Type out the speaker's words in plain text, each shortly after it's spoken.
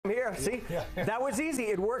there. See? That was easy.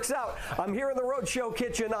 It works out. I'm here in the Rhode Show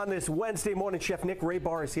kitchen on this Wednesday morning. Chef Nick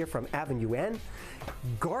Rabar is here from Avenue N.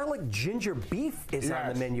 Garlic ginger beef is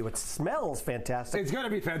on the menu. It smells fantastic. It's going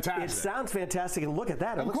to be fantastic. It sounds fantastic. And look at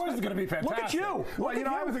that. Of course it's going to be fantastic. Look at you. Well, you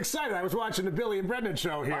know, I was excited. I was watching the Billy and Brendan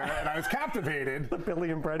show here, and I was captivated. The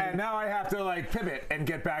Billy and Brendan. And now I have to, like, pivot and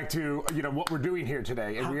get back to, you know, what we're doing here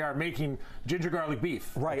today. And we are making ginger garlic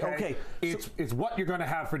beef. Right, okay. It's what you're going to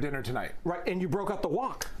have for dinner tonight. Right, and you broke out the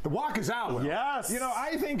wok. The wok is out, Will. Yes. You know,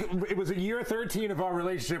 I think it was a year 13 of our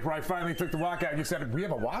relationship where I finally took the wok out and you said, we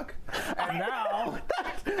have a wok?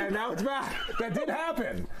 And now it's back. That did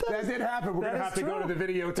happen. That did happen. We're going to have to go to the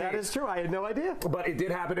videotape. That is true. I had no idea. But it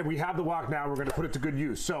did happen, and we have the wok now. We're going to put it to good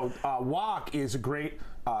use. So wok is a great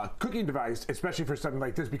cooking device, especially for something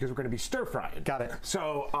like this, because we're going to be stir frying. Got it.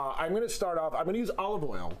 So I'm going to start off. I'm going to use olive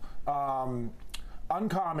oil.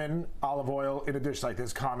 Uncommon olive oil in a dish like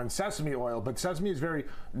this, common sesame oil, but sesame is very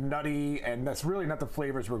nutty, and that's really not the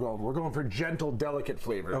flavors we're going for. We're going for gentle, delicate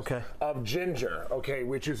flavors of ginger,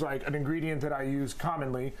 which is like an ingredient that I use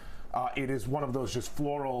commonly. It is one of those just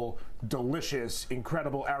floral, delicious,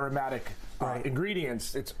 incredible aromatic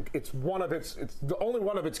ingredients. It's the only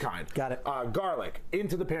one of its kind. Got it. Garlic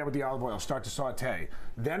into the pan with the olive oil. Start to saute.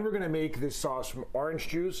 Then we're going to make this sauce from orange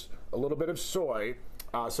juice, a little bit of soy,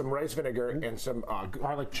 some rice vinegar, and some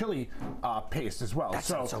garlic chili paste as well. That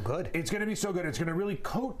sounds so good. It's going to be so good. It's going to really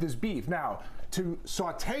coat this beef. Now, to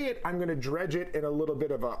saute it, I'm going to dredge it in a little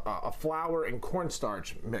bit of a flour and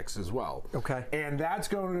cornstarch mix as well. Okay. And that's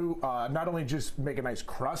going to not only just make a nice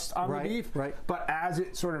crust on the beef, but as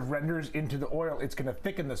it sort of renders into the oil, it's going to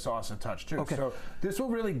thicken the sauce a touch too. Okay. So this will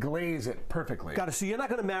really glaze it perfectly. Got it. So you're not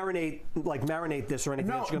going to marinate this or anything.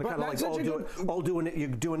 No, you're going to kind of like you're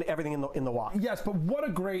doing everything in the wok. Yes, but what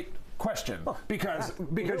a great question, because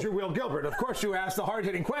you're Will Gilbert. Of course, you asked the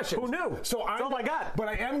hard-hitting questions. Who knew? So that's all I got. But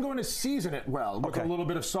I am going to season it well with a little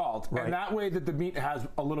bit of salt, and that way that the meat has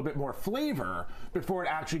a little bit more flavor before it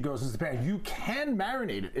actually goes into the pan. You can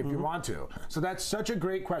marinate it if you want to. So that's such a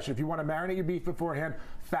great question. If you want to marinate your beef beforehand,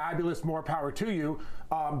 fabulous, more power to you.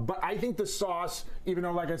 But I think the sauce, even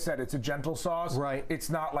though, like I said, it's a gentle sauce, it's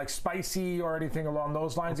not like spicy or anything along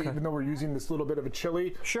those lines, even though we're using this little bit of a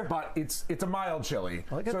chili. Sure. But it's a mild chili.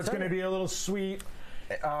 So it's going to be a little sweet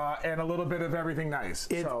and a little bit of everything nice.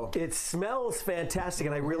 It smells fantastic,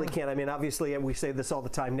 and I really can't. I mean, obviously, and we say this all the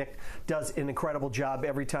time, Nick does an incredible job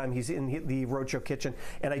every time he's in the Rhode Show kitchen.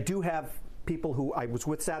 And I do have people who I was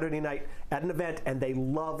with Saturday night at an event, and they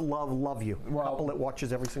love you. A couple that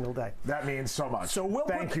watches every single day. That means so much. So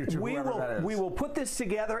thank you to whoever that is. We will put this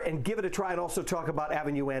together and give it a try, and also talk about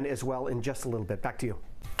Avenue N as well in just a little bit. Back to you.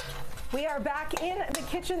 We are back in the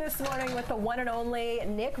kitchen this morning with the one and only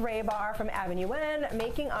Nick Rabar from Avenue N,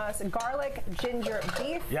 making us garlic ginger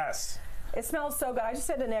beef. Yes. It smells so good. I just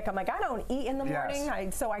said to Nick, I'm like, I don't eat in the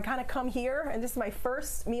morning, so I kind of come here, and this is my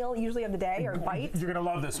first meal usually of the day, or bite. You're going to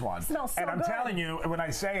love this one. It smells so good. And I'm telling you, when I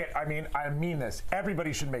say it, I mean this.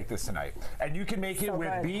 Everybody should make this tonight. And you can make it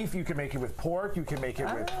with beef, you can make it with pork, you can make it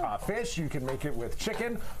with fish, you can make it with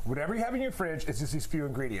chicken. Whatever you have in your fridge, it's just these few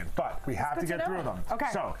ingredients. But we have to get through them. Okay.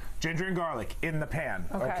 So, ginger and garlic in the pan.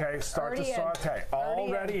 Okay. Start to saute.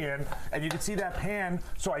 Already in. And you can see that pan,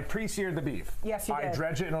 so I pre-seared the beef. Yes, you did. I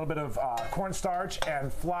dredged it in a little bit of cornstarch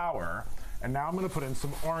and flour, and now I'm going to put in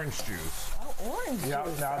some orange juice. Oh, orange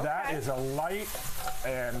juice. Now that is a light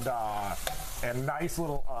and nice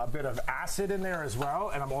little bit of acid in there as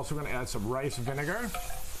well, and I'm also going to add some rice vinegar.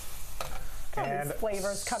 And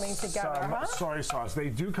flavors coming together, some soy sauce. They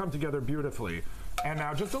do come together beautifully. And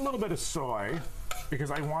now just a little bit of soy,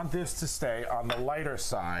 because I want this to stay on the lighter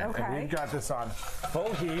side. Okay. And we've got this on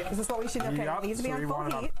full heat. Is this what we should do? Okay, it needs to be on full heat. We want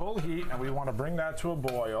it on full heat, and we want to bring that to a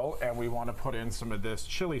boil, and we want to put in some of this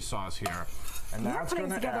chili sauce here. And you're putting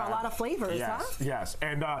together a lot of flavors, huh? Yes,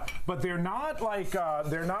 and but they're not like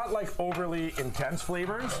overly intense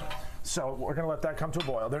flavors. So we're going to let that come to a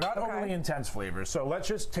boil. They're not overly intense flavors. So let's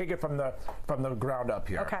just take it from the ground up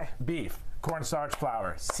here. Okay. Beef, cornstarch,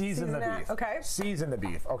 flour. Season the beef. Okay. Season the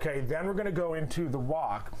beef. Okay. Then we're going to go into the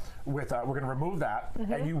wok with. We're going to remove that,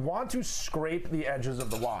 and you want to scrape the edges of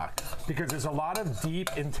the wok, because there's a lot of deep,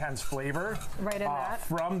 intense flavor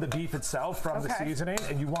from the beef itself, from the seasoning,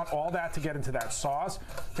 and you want all that to get into that sauce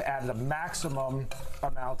to add the maximum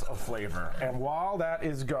amount of flavor. And while that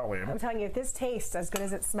is going, I'm telling you, if this tastes as good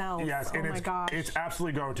as it smells, oh my gosh, it's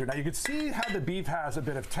absolutely going to. Now you can see how the beef has a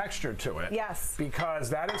bit of texture to it. Yes.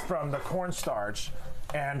 Because that is from the cornstarch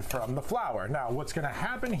and from the flour. Now what's going to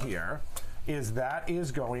happen here is that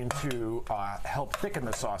is going to help thicken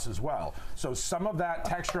the sauce as well. So some of that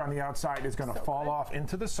texture on the outside is going to fall off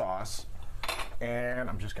into the sauce. And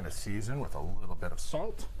I'm just going to season with a little bit of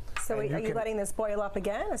salt. So are you letting this boil up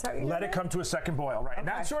again? Is that what you're Let it come to a second boil, right? And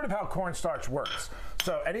that's sort of how cornstarch works.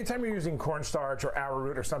 So anytime you're using cornstarch or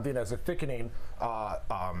arrowroot or something as a thickening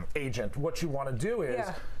agent, what you want to do is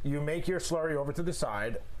you make your slurry over to the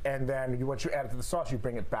side, and then once you add it to the sauce, you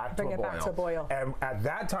bring it back to a boil. And at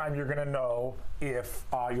that time, you're going to know if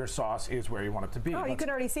your sauce is where you want it to be. Oh, you can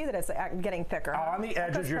already see that it's getting thicker. On the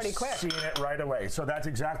edges, you're seeing it right away. So that's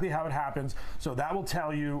exactly how it happens. So that will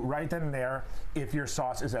tell you right then and there if your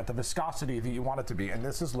sauce is at the viscosity that you want it to be. And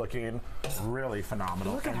this is looking really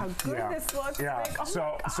phenomenal. Look at how good this looks. Yeah. Like, oh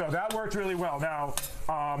so that worked really well. Now,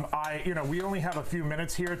 we only have a few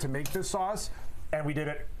minutes here to make this sauce, and we did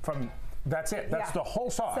it from. That's it. That's the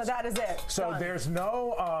whole sauce. So that is it. So there's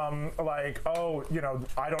no I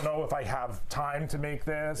don't know if I have time to make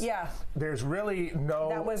this. Yeah. There's really no.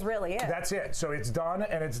 That was really it. That's it. So it's done,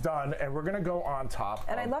 and we're gonna go on top.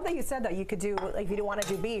 And I love that you said that you could do, like, if you don't want to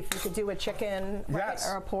do beef, you could do a chicken,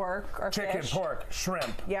 or a pork, or chicken, fish. pork,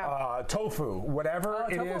 shrimp, tofu, whatever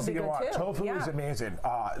it is that you want. Tofu is amazing.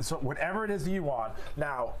 So whatever it is that you want.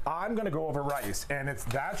 Now I'm gonna go over rice, and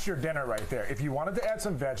that's your dinner right there. If you wanted to add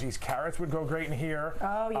some veggies, carrots would go great in here.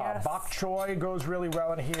 Oh, yes. Bok choy goes really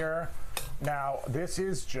well in here. Now, this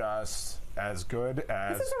is just as good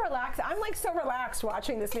as... This is a relaxed... I'm like so relaxed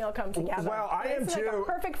watching this meal come together. Well, I am too. It's like a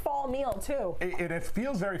perfect fall meal, too. It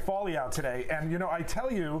feels very fall-y out today. And, I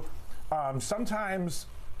tell you, sometimes...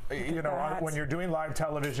 when you're doing live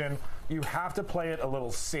television, you have to play it a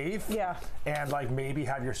little safe. Yeah. And maybe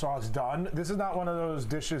have your sauce done. This is not one of those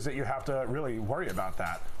dishes that you have to really worry about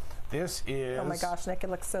that. This is... Oh my gosh, Nick, it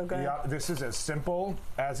looks so good. Yeah, this is as simple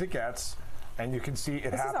as it gets. And you can see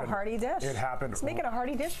it happened. This is a hearty dish. It happened. It's making a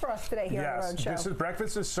hearty dish for us today here on the Rhode Show. Yes,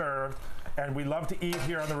 breakfast is served, and we love to eat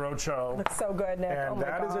here on the Rhode Show. Looks so good, Nick. And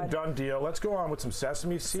that is a done deal. Let's go on with some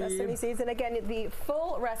sesame seeds. Sesame seeds, and again, the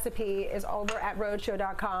full recipe is over at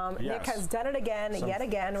rhodeshow.com. Yes. Nick has done it again, yet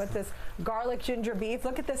again, with this garlic ginger beef.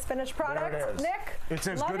 Look at this finished product. There it is. Nick, it's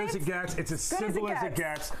as good as it gets. It's as simple as it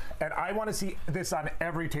gets. And I want to see this on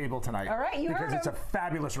every table tonight. All right, you heard him. Because it's a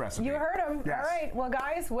fabulous recipe. You heard him. Yes. All right, well,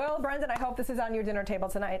 guys, Will, Brendan, I hope this is on your dinner table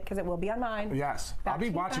tonight, because it will be on mine. Yes. I'll be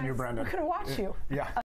watching you, Brendan. I'm going to watch you. Yeah.